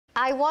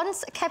I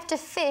once kept a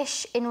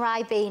fish in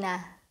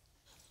Ribena.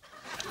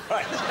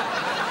 Right.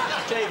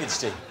 David,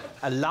 Steve.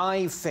 A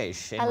live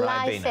fish in Ribena. A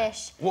live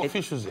fish. What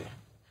fish was it?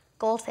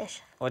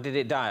 Goldfish. What did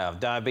it die of?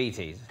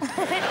 Diabetes?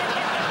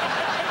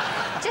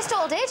 Just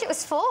old age, it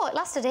was 4. It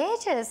lasted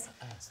ages.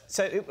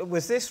 So,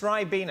 was this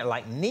Ribena,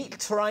 like, neat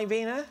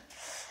Ribena?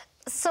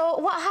 So,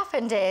 what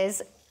happened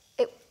is,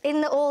 in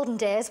the olden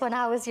days, when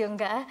I was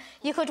younger,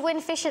 you could win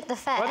fish at the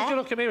fair. Why did you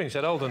look at me when you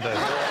said olden days?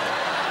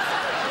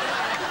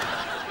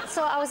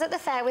 So, I was at the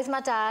fair with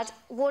my dad,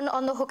 won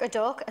on the hook a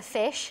duck, a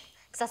fish,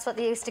 because that's what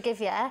they used to give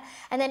you.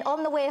 And then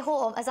on the way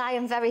home, as I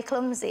am very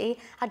clumsy,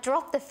 I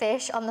dropped the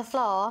fish on the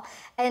floor,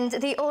 and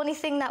the only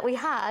thing that we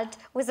had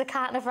was a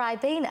carton of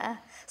Ribena.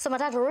 So my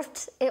dad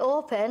ripped it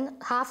open,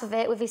 half of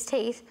it with his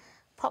teeth,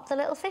 popped the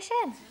little fish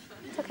in,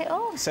 took it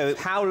home. So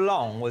how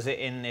long was it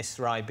in this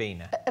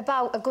Ribena?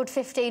 About a good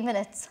 15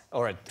 minutes.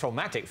 Or a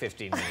traumatic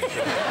 15 minutes.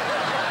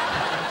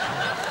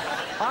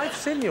 I've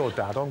seen your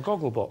dad on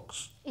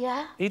Gogglebox.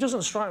 Yeah? He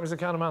doesn't strike me as the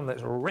kind of man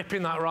that's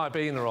ripping that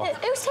Ribena off.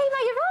 Whose team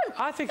are you on?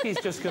 I think he's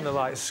just going to,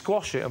 like,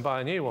 squash it and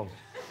buy a new one.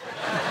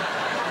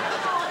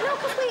 Oh, no,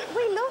 because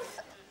we love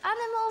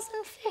animals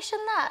and fish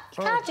and that.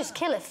 You can't just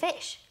kill a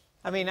fish.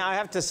 I mean, I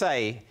have to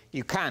say,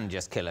 you can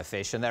just kill a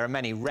fish, and there are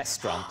many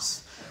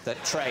restaurants that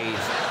trade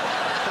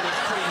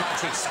pretty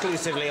much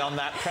exclusively on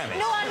that premise.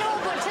 No, I know,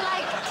 but to,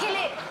 like, kill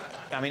it...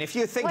 I mean, if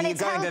you think you're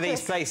going to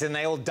these places and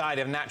they all died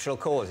of natural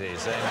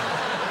causes, then...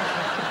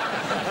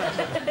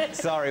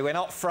 Sorry, we're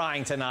not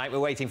frying tonight, we're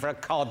waiting for a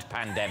cod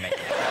pandemic.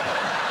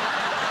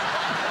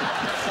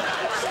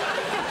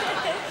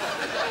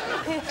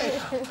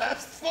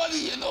 That's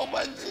funny, you know,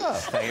 man. Oh,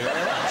 thank you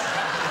very much.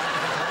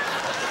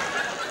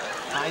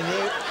 I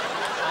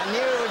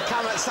knew it would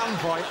come at some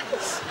point.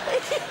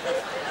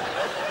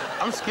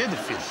 I'm scared of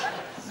fish.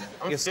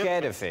 You're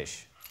scared of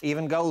fish?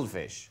 Even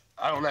goldfish?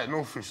 I don't like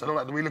no fish. I don't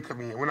like the way you look at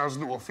me. When I was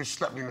little, a fish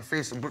slapped me in the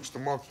face in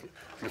Brixton Market.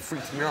 And it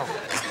freaked me out.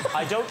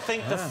 I don't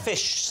think the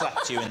fish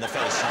slapped you in the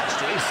face,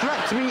 Narstie. It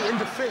slapped me in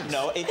the face.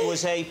 No, it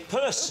was a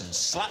person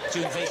slapped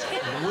you in the face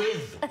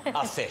with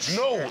a fish.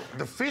 No,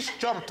 the fish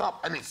jumped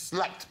up and it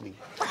slapped me.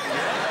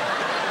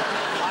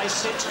 I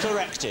sit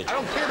corrected. I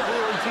don't care that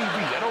we're on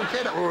TV. I don't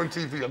care that we're on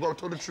TV. I got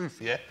to tell the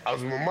truth, yeah? I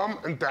was with my mum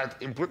and dad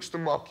in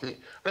Brixton Market.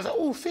 And I was like,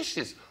 oh,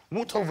 fishes.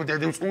 Walked over there,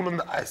 they was all on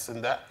the ice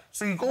and that.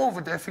 So you go over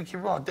there thinking,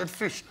 right, dead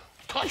fish.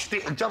 Touched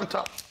it and jumped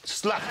up,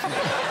 slapped me.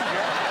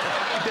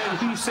 Yeah? Then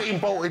Hussein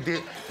bolted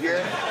it,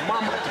 yeah?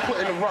 Mum had to put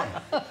in a run.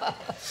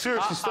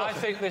 Seriously, stop. I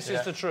think this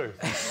is the truth.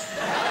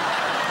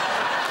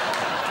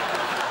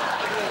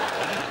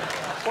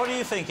 What are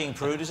you thinking,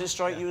 Prue? Does it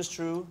strike you as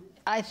true?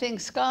 I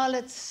think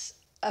Scarlett's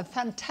a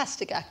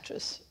fantastic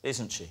actress.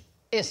 Isn't she?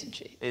 Isn't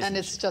she? And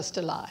it's just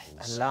a lie.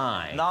 A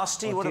lie?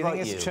 Narstie, what about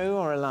you? Do you think it's true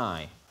or a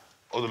lie?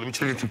 Hold on, let me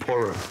change it to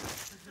Poirot.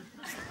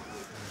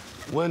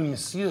 Well,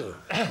 monsieur...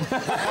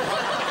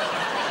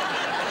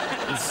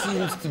 It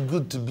seems too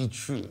good to be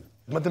true.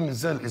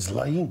 Mademoiselle is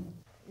lying.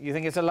 You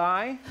think it's a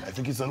lie? I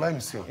think it's a lie,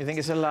 monsieur. You think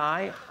it's a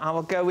lie? I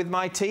will go with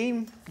my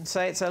team and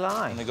say it's a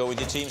lie. I'm going to go with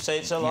your team, say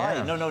it's a lie.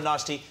 Yeah. No,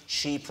 Narstie,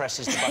 she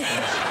presses the buttons.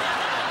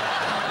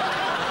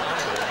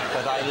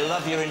 But I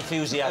love your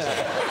enthusiasm.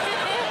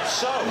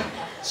 So,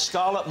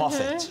 Scarlett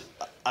Moffatt,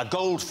 a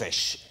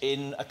goldfish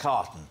in a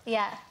carton.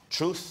 Yeah.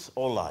 Truth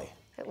or lie?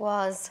 It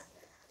was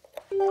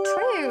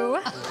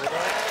true.